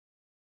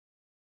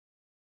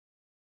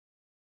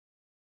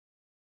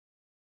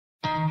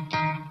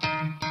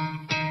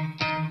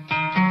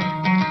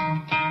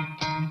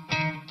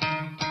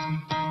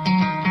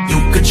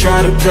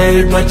try to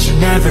play, but you're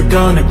never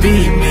gonna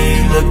beat me.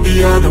 Look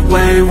the other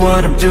way,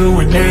 what I'm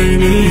doing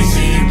ain't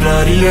easy.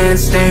 Bloody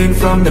hands stained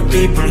from the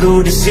people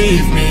who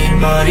deceive me.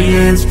 Muddy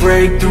hands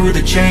break through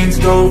the chains,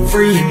 go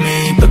free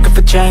me. Looking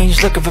for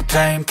change, looking for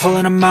pain,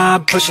 pulling a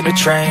mob, pushing a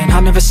train.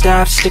 I'll never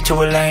stop, stick to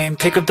a lane,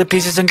 pick up the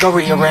pieces and go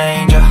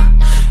rearrange.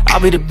 I'll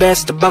be the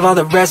best above all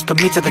the rest,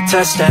 put me to the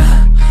test and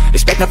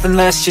expect nothing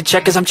less, your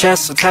check is I'm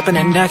chess, what's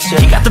happening next, yeah.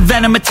 He got the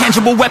venom, a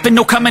tangible weapon,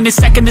 no coming in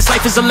second. This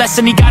life is a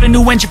lesson, he got a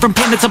new engine from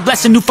pain, that's a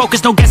blessing. New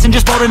focus, no guessing,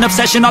 just bold and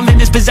obsession, all in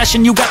his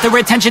possession. You got their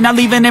attention, I'll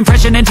leave an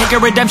impression and take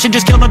your redemption.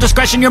 Just kill, no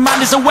discretion, your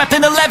mind is a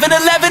weapon.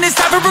 11-11, it's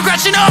time for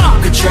progression,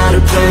 You could try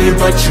to play,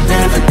 but you're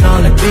never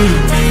gonna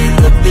beat me.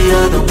 Look the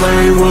other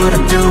way, what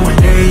I'm doing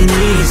ain't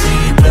easy.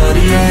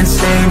 Bloody hands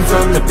stained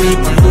from the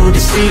people who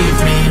deceive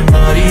me.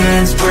 Muddy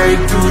hands break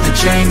through the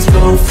chains,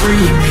 go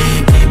free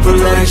me. People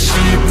like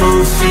sheep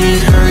move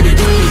feet, hurt it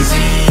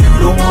easy.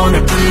 You don't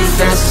wanna be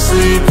fast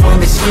asleep when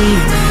they're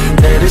scheming.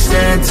 Better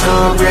stand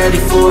tall, ready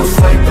for a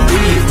fight,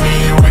 believe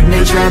me. When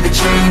they try the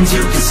chains,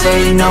 you can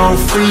say no,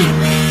 free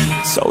me.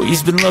 So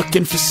he's been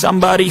looking for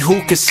somebody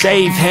who could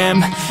save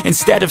him,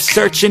 instead of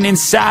searching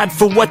inside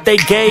for what they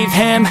gave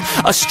him.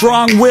 A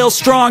strong will,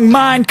 strong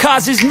mind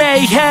causes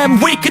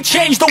mayhem. We could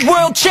change the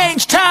world,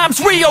 change times,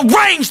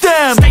 rearrange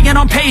them. Staying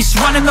on pace,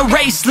 running the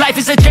race. Life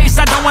is a chase,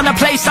 I don't want a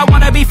place, I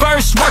wanna be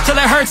first. Work till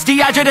it hurts,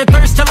 dehydrated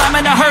thirst till I'm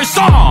in a hearse.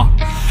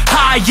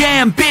 High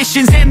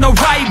ambitions in the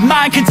right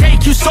mind can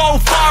take you so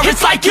far.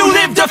 It's like you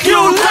lived a few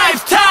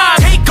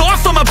lifetimes. Take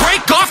off, I'ma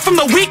break off from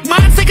the weak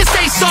minds. They can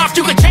stay soft,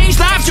 you can change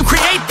lives, you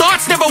create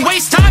thoughts, never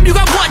waste time. You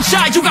got one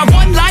shot, you got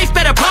one life,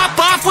 better pop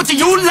off. What do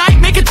you like?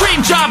 Make a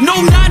dream job. No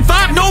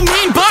 9-5, no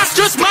mean boss,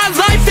 just my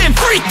life and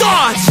free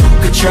thoughts. You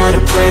could try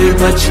to play,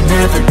 but you're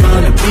never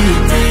gonna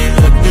beat me.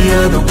 Look the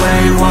other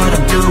way, what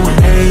I'm doing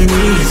ain't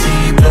easy.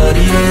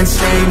 Bloody hands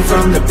stained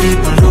from the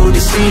people who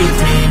deceive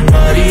me.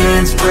 Muddy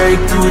hands break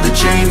through the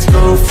chains,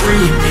 go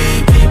free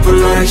me. People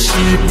like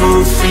sheep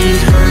move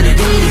feet, hurt it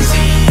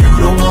easy.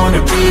 You don't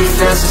wanna be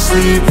fast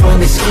asleep when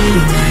they're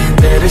scheming.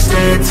 Better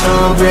stand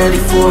tall, ready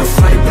for a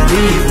fight,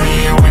 believe me.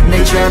 When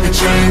they try the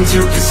chains,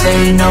 you can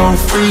say no,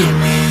 free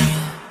me.